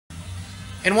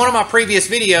In one of my previous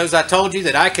videos, I told you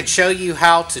that I could show you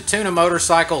how to tune a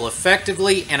motorcycle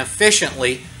effectively and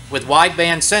efficiently with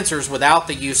wideband sensors without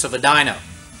the use of a dyno.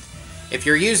 If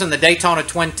you're using the Daytona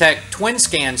TwinTech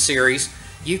TwinScan series,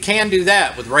 you can do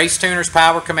that with race tuners,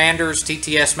 power commanders,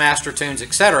 TTS master tunes,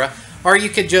 etc. Or you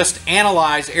could just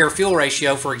analyze air-fuel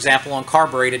ratio, for example, on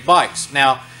carbureted bikes.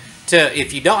 Now,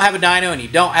 if you don't have a dyno and you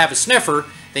don't have a sniffer,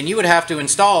 then you would have to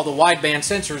install the wideband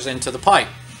sensors into the pipe.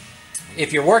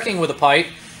 If you're working with a pipe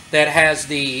that has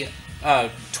the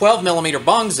 12 millimeter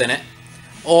bungs in it,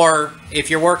 or if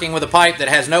you're working with a pipe that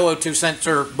has no O2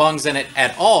 sensor bungs in it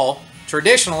at all,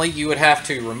 traditionally you would have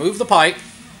to remove the pipe,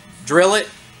 drill it,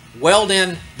 weld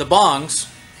in the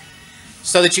bungs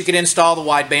so that you could install the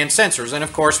wideband sensors. And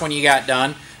of course, when you got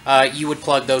done, you would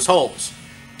plug those holes.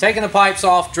 Taking the pipes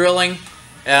off, drilling,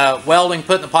 welding,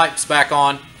 putting the pipes back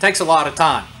on takes a lot of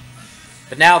time.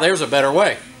 But now there's a better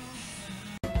way.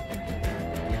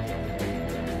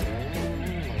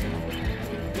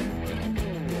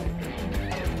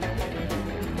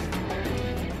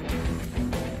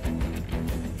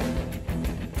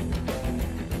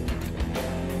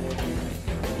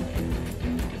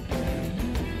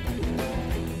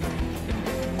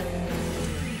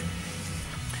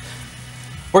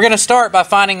 We're going to start by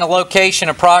finding a location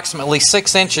approximately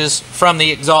 6 inches from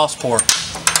the exhaust port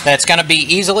that's going to be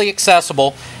easily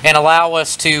accessible and allow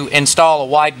us to install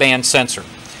a wideband sensor.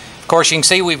 Of course, you can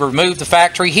see we've removed the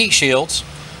factory heat shields.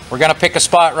 We're going to pick a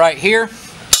spot right here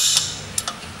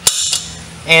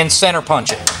and center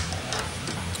punch it.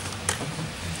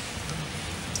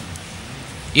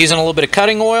 Using a little bit of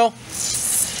cutting oil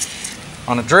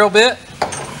on a drill bit,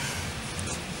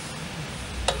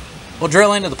 we'll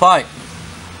drill into the pipe.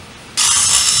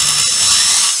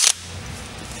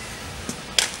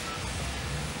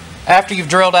 After you've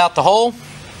drilled out the hole,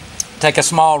 take a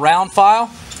small round file,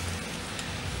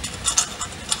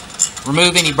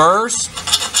 remove any burrs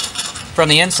from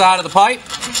the inside of the pipe,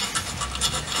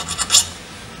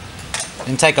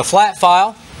 and take a flat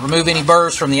file, remove any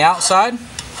burrs from the outside.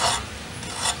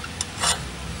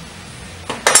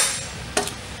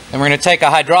 Then we're going to take a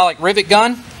hydraulic rivet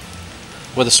gun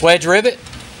with a swedge rivet,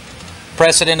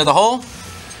 press it into the hole,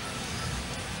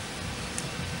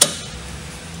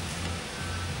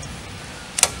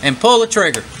 and pull the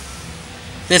trigger.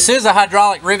 This is a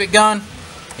hydraulic rivet gun.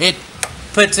 It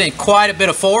puts in quite a bit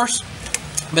of force,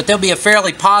 but there'll be a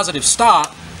fairly positive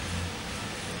stop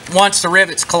once the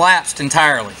rivet's collapsed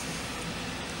entirely.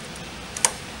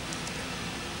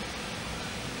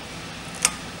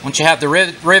 Once you have the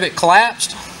rivet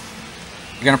collapsed,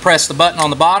 you're going to press the button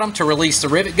on the bottom to release the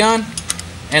rivet gun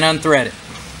and unthread it.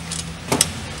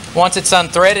 Once it's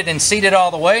unthreaded and seated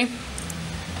all the way,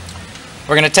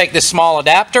 we're going to take this small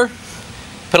adapter,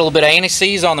 put a little bit of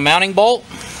anti-seize on the mounting bolt,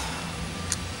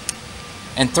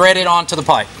 and thread it onto the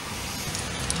pipe.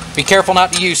 Be careful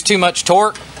not to use too much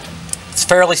torque. It's a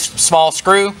fairly small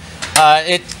screw.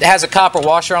 It has a copper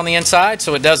washer on the inside,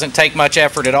 so it doesn't take much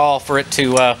effort at all for it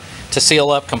to seal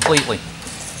up completely.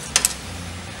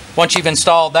 Once you've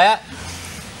installed that,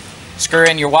 screw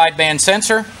in your wideband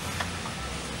sensor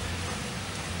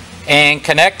and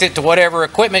connect it to whatever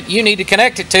equipment you need to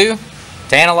connect it to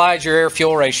analyze your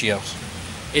air-fuel ratios.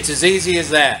 It's as easy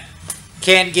as that.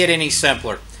 Can't get any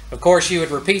simpler. Of course, you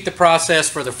would repeat the process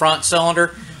for the front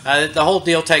cylinder. The whole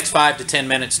deal takes 5 to 10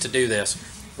 minutes to do this.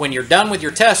 When you're done with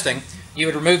your testing, you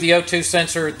would remove the O2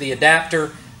 sensor, the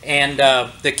adapter, and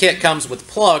the kit comes with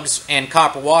plugs and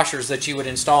copper washers that you would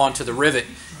install onto the rivet,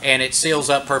 and it seals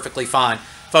up perfectly fine.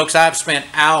 Folks, I've spent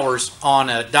hours on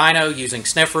a dyno using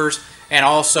sniffers, and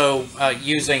also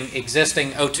using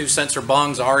existing O2 sensor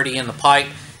bungs already in the pipe,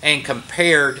 and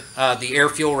compared the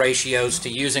air-fuel ratios to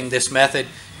using this method,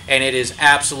 and it is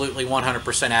absolutely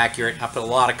 100% accurate. I put a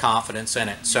lot of confidence in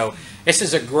it. So this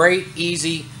is a great,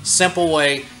 easy, simple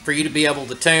way for you to be able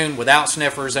to tune without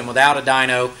sniffers and without a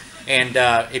dyno. And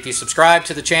if you subscribe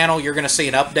to the channel, you're going to see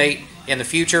an update in the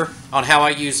future on how I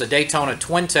use the Daytona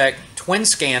TwinTech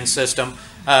TwinScan system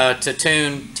to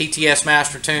tune TTS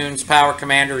master tunes, power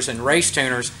commanders, and race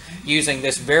tuners using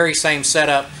this very same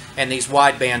setup and these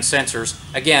wideband sensors,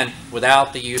 again,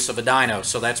 without the use of a dyno.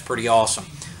 So that's pretty awesome.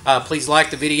 Please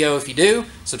like the video if you do,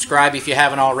 subscribe if you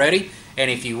haven't already, and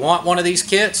if you want one of these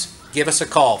kits, give us a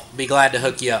call. Be glad to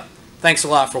hook you up. Thanks a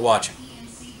lot for watching.